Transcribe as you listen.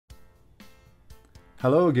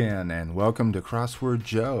Hello again, and welcome to Crossword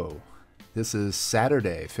Joe. This is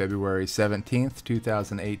Saturday, February 17th,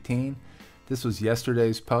 2018. This was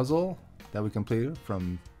yesterday's puzzle that we completed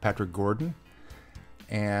from Patrick Gordon.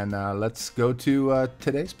 And let's go to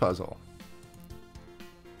today's puzzle.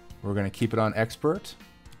 We're going to keep it on expert.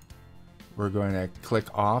 We're going to click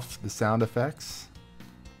off the sound effects.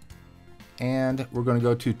 And we're going to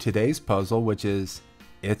go to today's puzzle, which is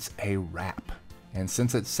It's a Wrap. And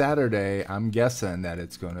since it's Saturday, I'm guessing that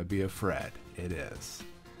it's going to be a Fred. It is.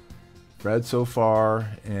 Fred so far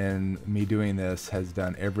in me doing this has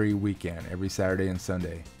done every weekend, every Saturday and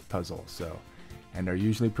Sunday puzzle. And they're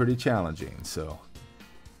usually pretty challenging. So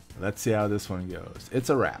let's see how this one goes. It's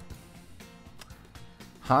a wrap.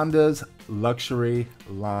 Honda's luxury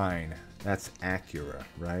line. That's Acura,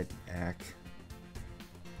 right?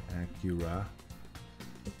 Acura.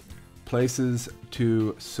 Places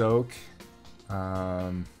to soak.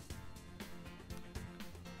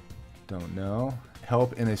 Don't know.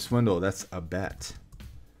 Help in a swindle. That's a bet.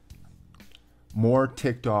 More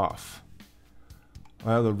ticked off.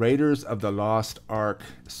 Well, the Raiders of the Lost Ark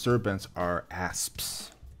serpents are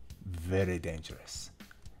asps. Very dangerous.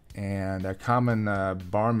 And a common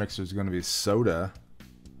bar mixer is going to be soda,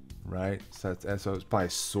 right? So it's probably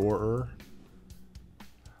sorer.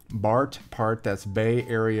 BART part, that's Bay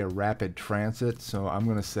Area Rapid Transit. So I'm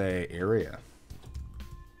going to say area.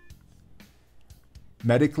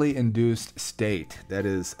 Medically induced state, that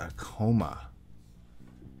is a coma.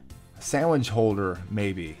 A sandwich holder,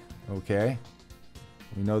 maybe. Okay.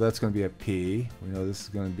 We know that's going to be a P. We know this is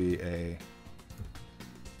going to be a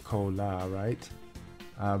cola, right?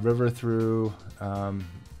 River through, don't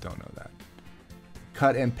know that.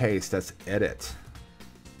 Cut and paste, that's edit.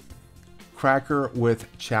 Cracker with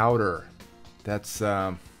chowder, that's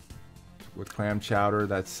with clam chowder,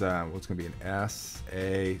 that's what's going to be an S,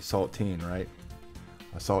 a saltine, right?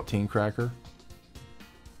 A saltine cracker.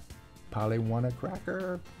 Polywana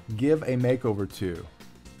cracker. Give a makeover to.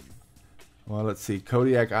 Well, let's see.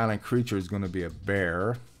 Kodiak Island creature is going to be a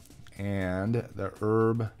bear. And the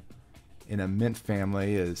herb in a mint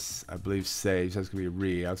family is, I believe, sage. That's going to be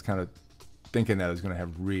re. I was kind of thinking that it was going to have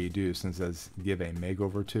redo since it says give a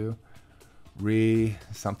makeover to. Re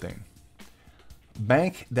something.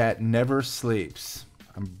 Bank that never sleeps.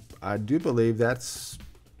 I do believe that's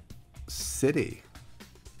city.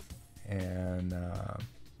 And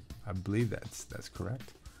I believe that's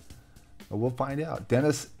correct. But we'll find out.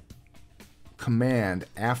 Dennis command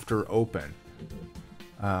after open.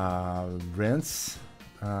 Rinse.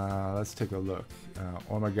 Let's take a look.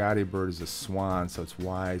 Ormagadi bird is a swan, so it's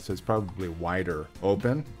wide. So it's probably wider.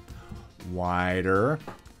 Open. Wider.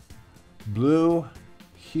 Blue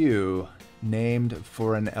hue named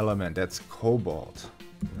for an element. That's cobalt,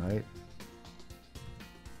 right?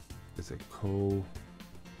 Is it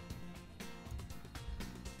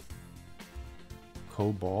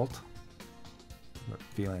cobalt? I'm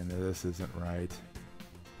feeling that this isn't right.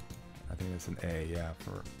 I think it's an A, yeah.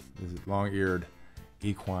 For this long-eared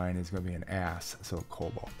equine is going to be an ass, so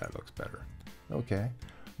cobalt. That looks better. Okay.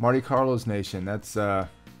 Marty Carlos Nation. That's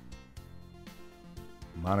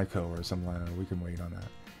Monaco or something like that. We can wait on that.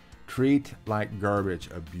 Treat like garbage.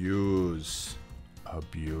 Abuse.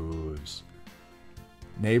 Abuse.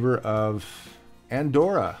 Neighbor of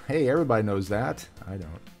Andorra. Hey, everybody knows that. I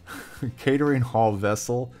don't. Catering hall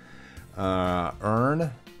vessel.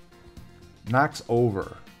 Urn. Knocks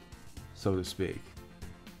over, so to speak.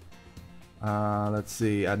 Let's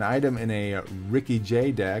see. An item in a Ricky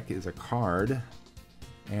J deck is a card.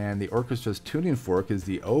 And the orchestra's tuning fork is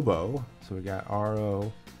the oboe. So we got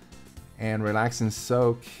RO. And relax and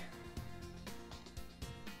soak.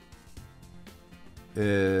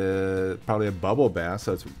 Probably a bubble bath.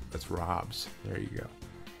 So that's Rob's. There you go.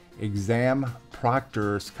 Exam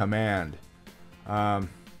proctor's command.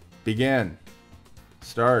 Begin.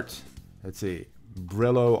 Start. Let's see.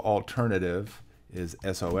 Brillo alternative is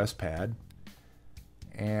SOS pad.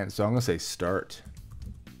 And so I'm going to say start.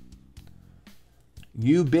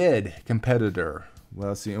 You bid competitor.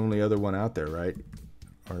 Well, it's the only other one out there, right?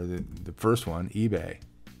 Or the first one, eBay.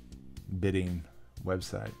 Bidding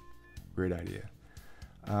website. Great idea.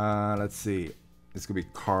 Let's see. It's going to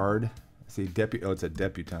be card. Let's see. It's a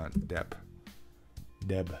debutante.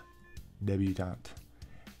 Debutante.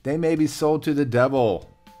 They may be sold to the devil.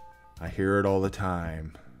 I hear it all the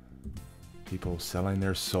time. People selling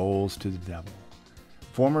their souls to the devil.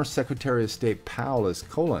 Former Secretary of State Powell is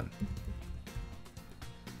Colin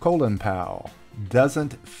Powell.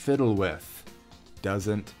 Doesn't fiddle with.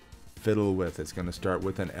 Doesn't fiddle with. It's going to start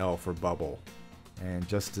with an L for bubble. And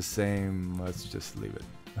just the same, let's just leave it.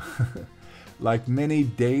 Like many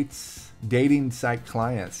dates Dating site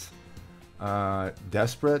clients.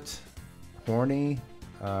 Desperate, horny,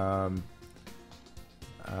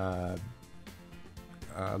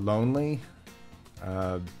 lonely,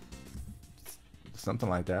 something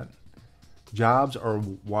like that. Jobs or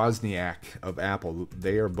Wozniak of Apple,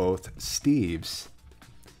 they are both Steves.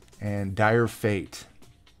 And dire fate.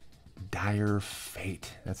 Dire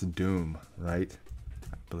fate. That's doom, right?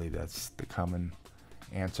 I believe that's the common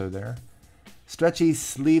answer there. Stretchy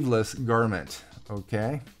sleeveless garment.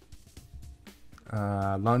 Okay.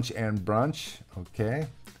 Lunch and brunch. Okay.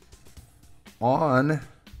 On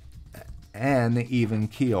an even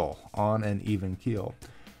keel. On an even keel.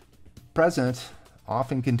 Present,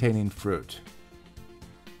 often containing fruit.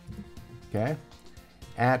 Okay.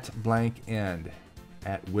 At blank end.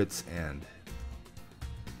 At wit's end.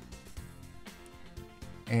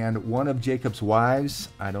 And one of Jacob's wives,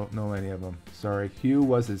 I don't know any of them. Sorry. Hugh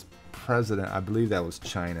was his president. I believe that was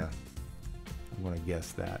China. I want to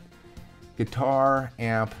guess that. Guitar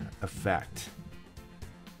amp effect.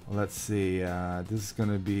 Well, let's see. This is going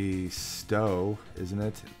to be Stowe, isn't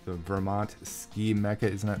it? The Vermont ski mecca.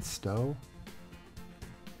 Isn't that Stowe?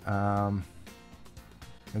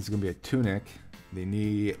 This is going to be a tunic. The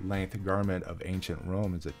knee-length garment of ancient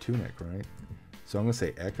Rome is a tunic, right? So I'm going to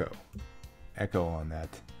say echo. Echo on that.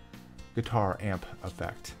 Guitar amp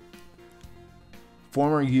effect.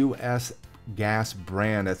 Former U.S. gas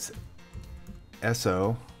brand. That's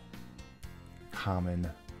Esso.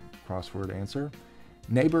 Common crossword answer.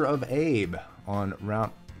 Neighbor of Abe on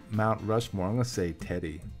Mount Rushmore. I'm going to say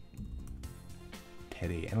Teddy.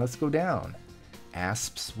 Teddy. And let's go down.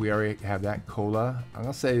 Asps, we already have that. Cola. I'm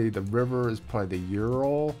going to say the river is probably the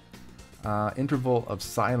Ural. Interval of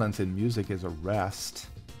silence in music is a rest.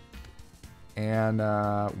 And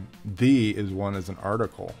the is one as an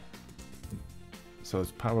article. So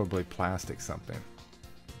it's probably plastic something.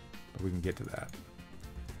 But we can get to that.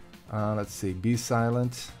 Let's see. Be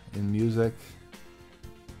silent in music.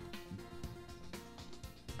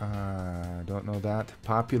 Don't know that.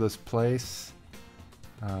 Populous place.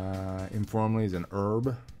 Informally is an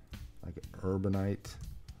herb, like an urbanite,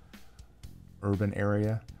 urban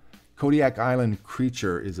area. Kodiak Island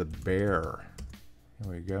creature is a bear.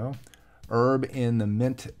 Here we go. Herb in the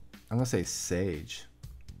mint. I'm going to say sage.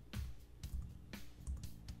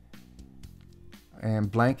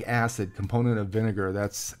 And blank acid, component of vinegar.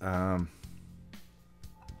 That's, what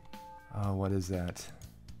is that?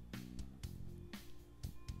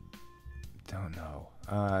 Don't know.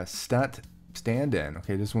 Stand-in.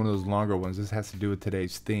 Okay, this is one of those longer ones. This has to do with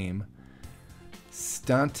today's theme.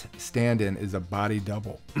 Stunt stand-in is a body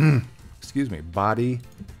double. Excuse me, body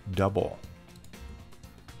double.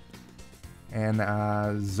 And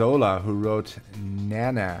Zola, who wrote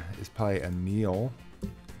Nana, is probably a Neil.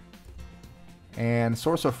 And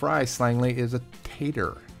source of fry, slangly, is a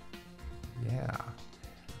tater. Yeah.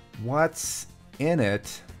 What's in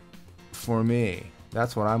it for me?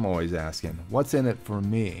 That's what I'm always asking. What's in it for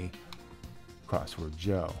me? Crossword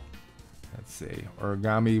Joe. Let's see.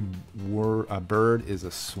 Origami bird is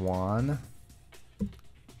a swan.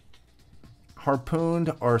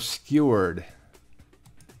 Harpooned or skewered?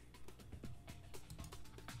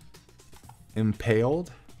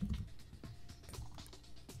 Impaled?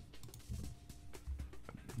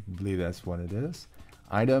 I believe that's what it is.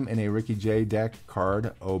 Item in a Ricky J deck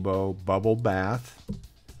card, oboe, bubble bath.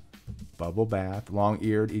 Bubble bath,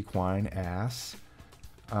 long-eared equine ass.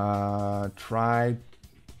 Trireme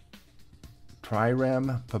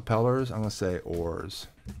propellers, I'm going to say oars.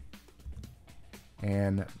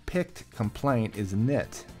 And picked complaint is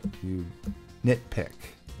knit. You nitpick.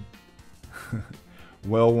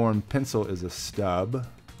 Well-worn pencil is a stub.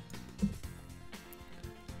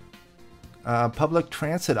 Public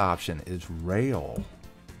transit option is rail.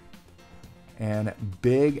 And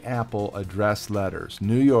Big Apple address letters.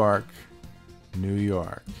 New York, New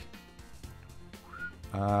York.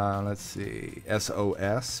 Let's see.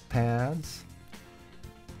 SOS pads.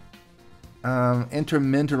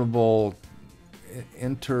 Interminable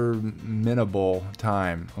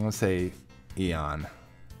time. I'm going to say eon.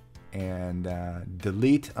 And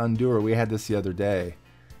delete undoer. We had this the other day.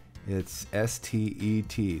 It's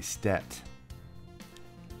STET. Stet.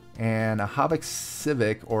 And a Havoc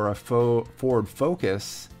Civic or a Ford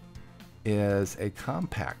Focus is a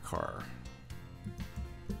compact car.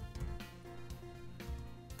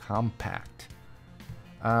 Compact.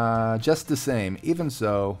 Just the same. Even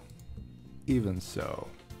so. Even so.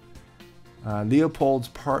 Leopold's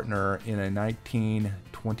partner in a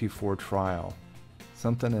 1924 trial.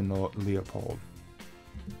 Something in Leopold.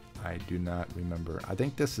 I do not remember. I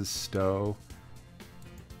think this is Stowe.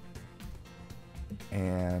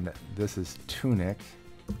 And this is Tunic.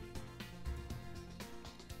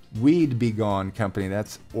 Weed Be Gone Company,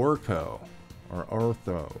 that's Orco, or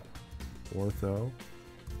Ortho. Ortho.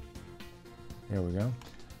 There we go.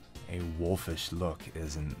 A wolfish look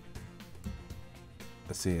isn't.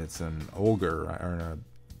 Let's see, it's an ogre, or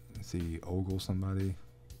let's see, ogle somebody.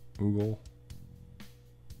 Oogle.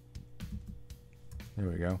 There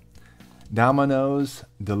we go. Domino's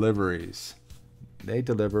Deliveries. They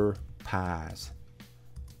deliver pies.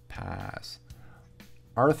 Pies.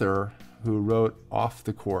 Arthur, who wrote Off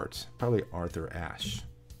the Court. Probably Arthur Ashe.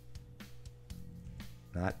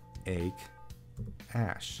 Not Ake.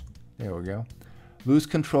 Ashe. There we go. Lose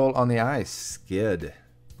Control on the Ice. Skid.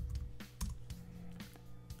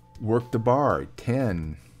 Work the Bar.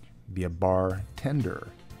 10. Be a bartender.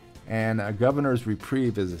 And a Governor's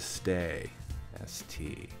Reprieve is a stay.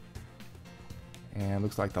 ST. And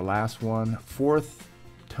looks like the last one. 4th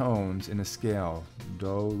tones in a scale.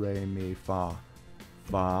 Do, re, mi, fa.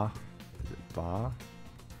 Fa. Is it fa?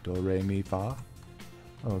 Do, re, mi, fa.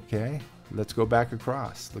 Okay. Let's go back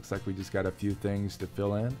across. Looks like we just got a few things to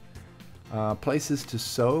fill in. Places to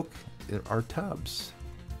soak are tubs.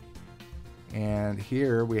 And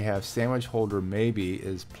here we have sandwich holder maybe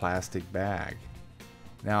is plastic bag.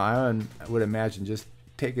 Now I would imagine, just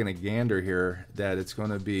taking a gander here, that it's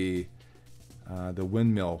going to be the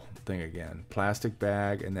windmill thing again. Plastic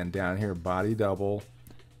bag, and then down here body double.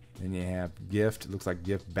 Then you have gift, it looks like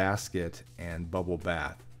gift basket, and bubble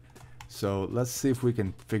bath. So let's see if we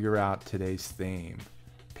can figure out today's theme.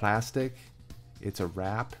 Plastic, it's a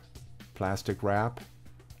wrap. Plastic wrap.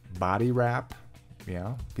 Body wrap.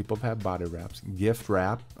 Yeah, people have had body wraps. Gift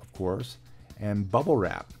wrap, of course. And bubble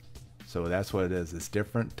wrap. So that's what it is. It's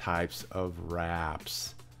different types of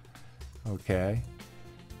wraps. Okay.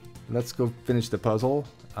 Let's go finish the puzzle.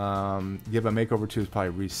 Give a makeover to is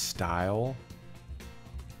probably restyle.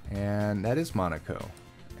 And that is Monaco.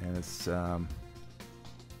 And it's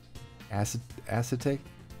acetic.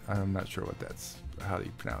 I'm not sure what that's, how do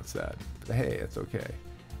you pronounce that. But hey, it's okay.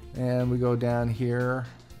 And we go down here.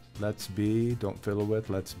 Let's Be, don't fiddle with,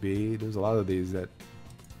 Let's Be. There's a lot of these that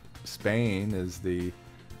Spain is the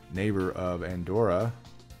neighbor of Andorra.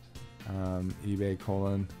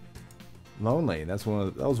 eBay : lonely. That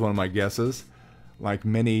was one of my guesses. Like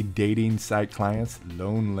many dating site clients,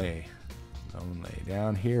 lonely. Lonely.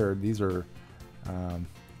 Down here, these are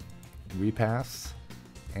repasts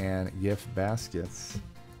and gift baskets.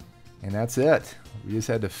 And that's it. We just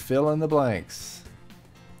had to fill in the blanks.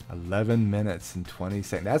 11 minutes and 20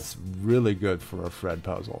 seconds. That's really good for a Fred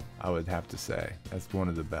puzzle, I would have to say. That's one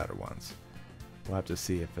of the better ones. We'll have to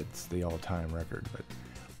see if it's the all-time record. But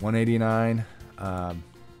 189.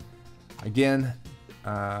 Again,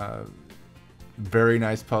 very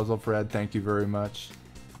nice puzzle, Fred. Thank you very much.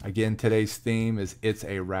 Again, today's theme is It's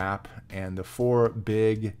a Wrap, and the 4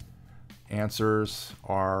 big answers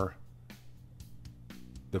are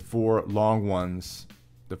the 4 long ones.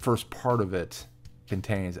 The first part of it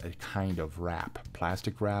contains a kind of wrap.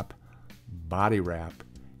 Plastic wrap, body wrap,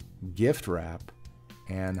 gift wrap,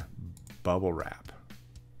 and bubble wrap.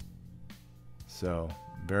 So,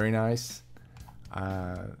 very nice.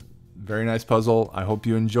 Very nice puzzle. I hope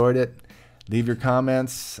you enjoyed it. Leave your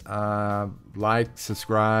comments, like,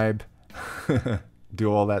 subscribe,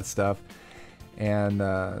 do all that stuff. And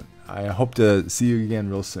I hope to see you again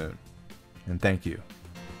real soon. And thank you.